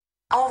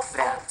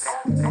Aufwärts.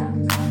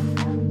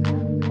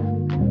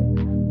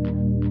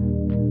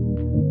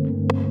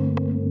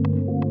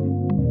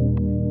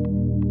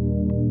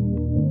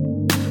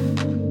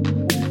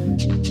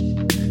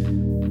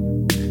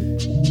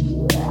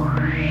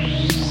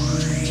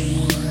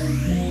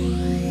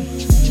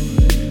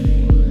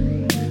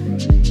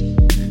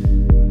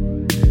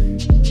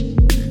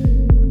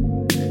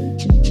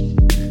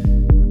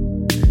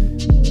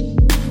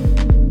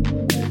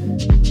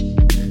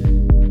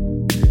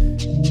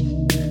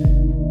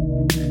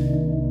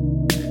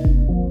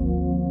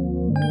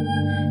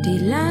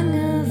 Die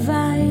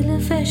Langeweile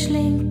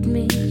verschlingt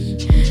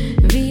mich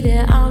wie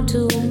der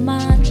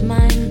Automat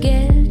mein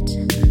Geld.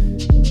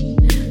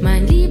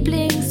 Mein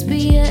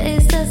Lieblingsbier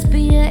ist das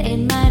Bier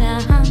in meiner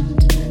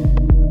Hand.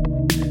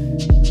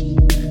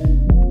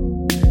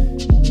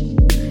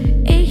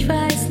 Ich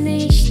weiß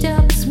nicht,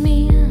 ob's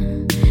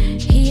mir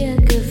hier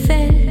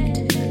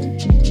gefällt.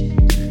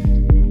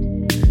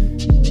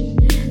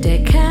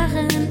 Der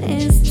Karren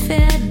ist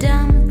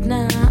verdammt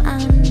nah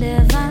an der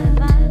Wand.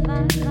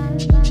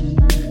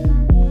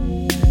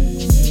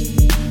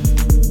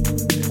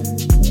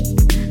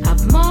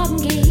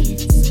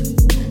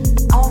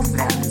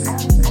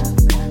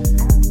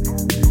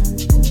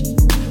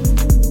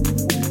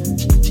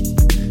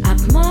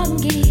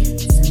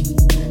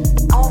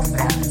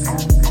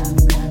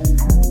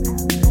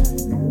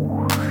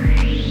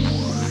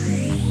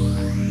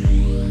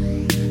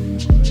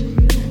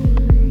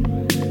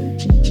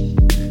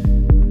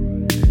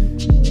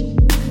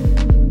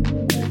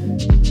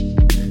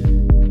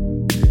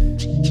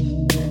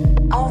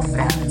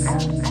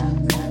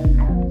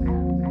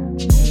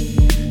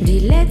 Die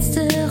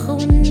letzte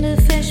Runde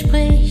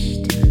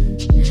verspricht,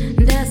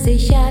 dass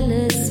sich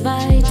alles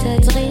weiter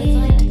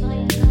dreht.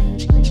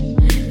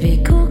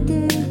 Wir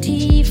gucken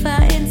tiefer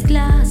ins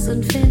Glas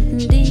und finden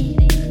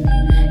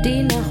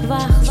die noch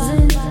wach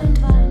sind.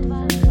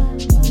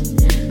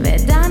 Wer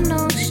dann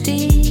noch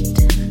steht,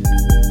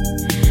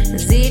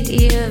 seht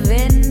ihr,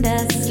 wenn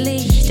das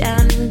Licht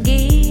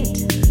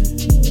angeht,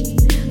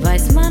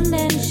 weiß man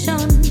denn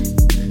schon,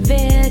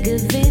 wer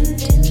gewinnt.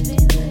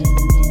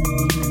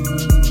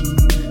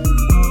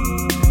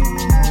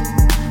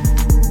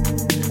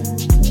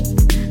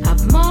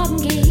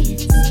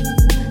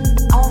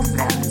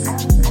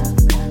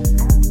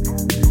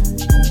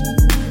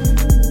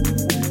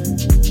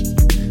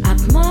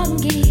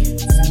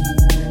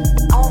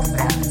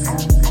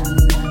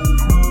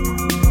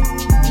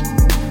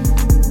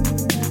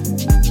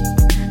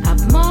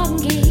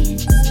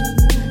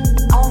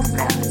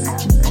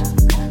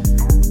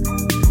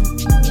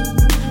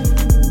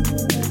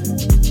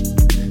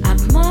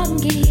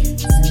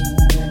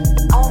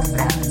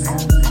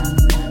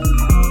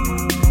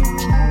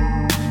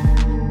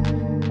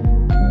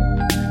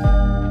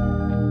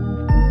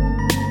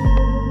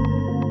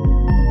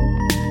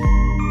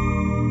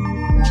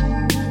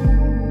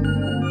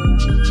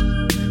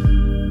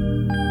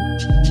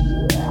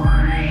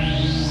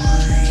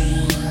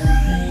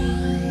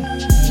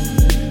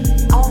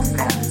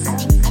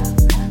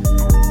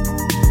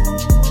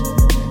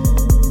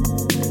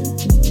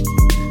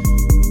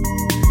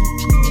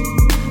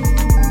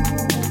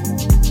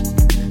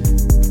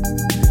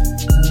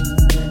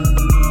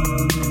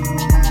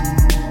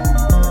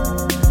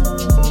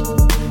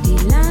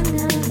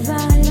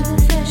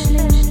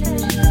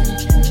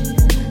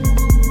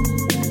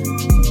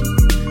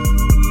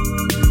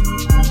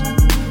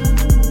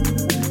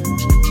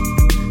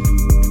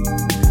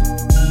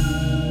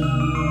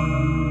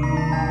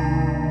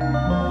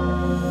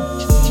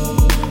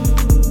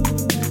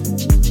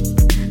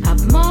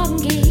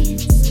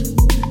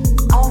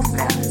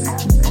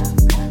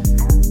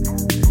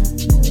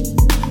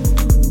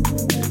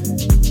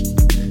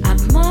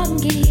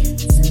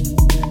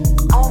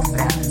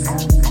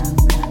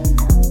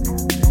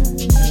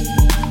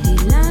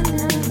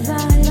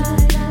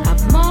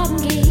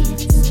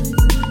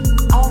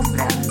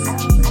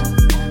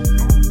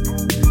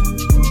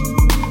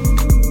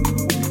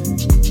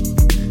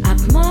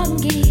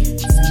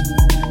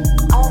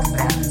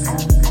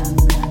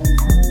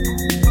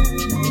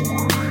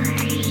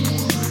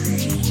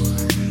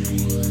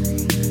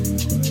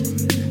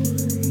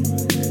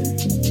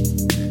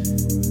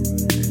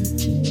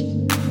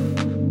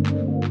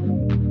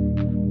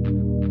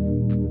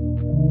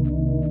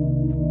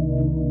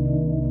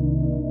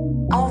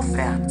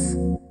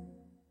 Aufwärts.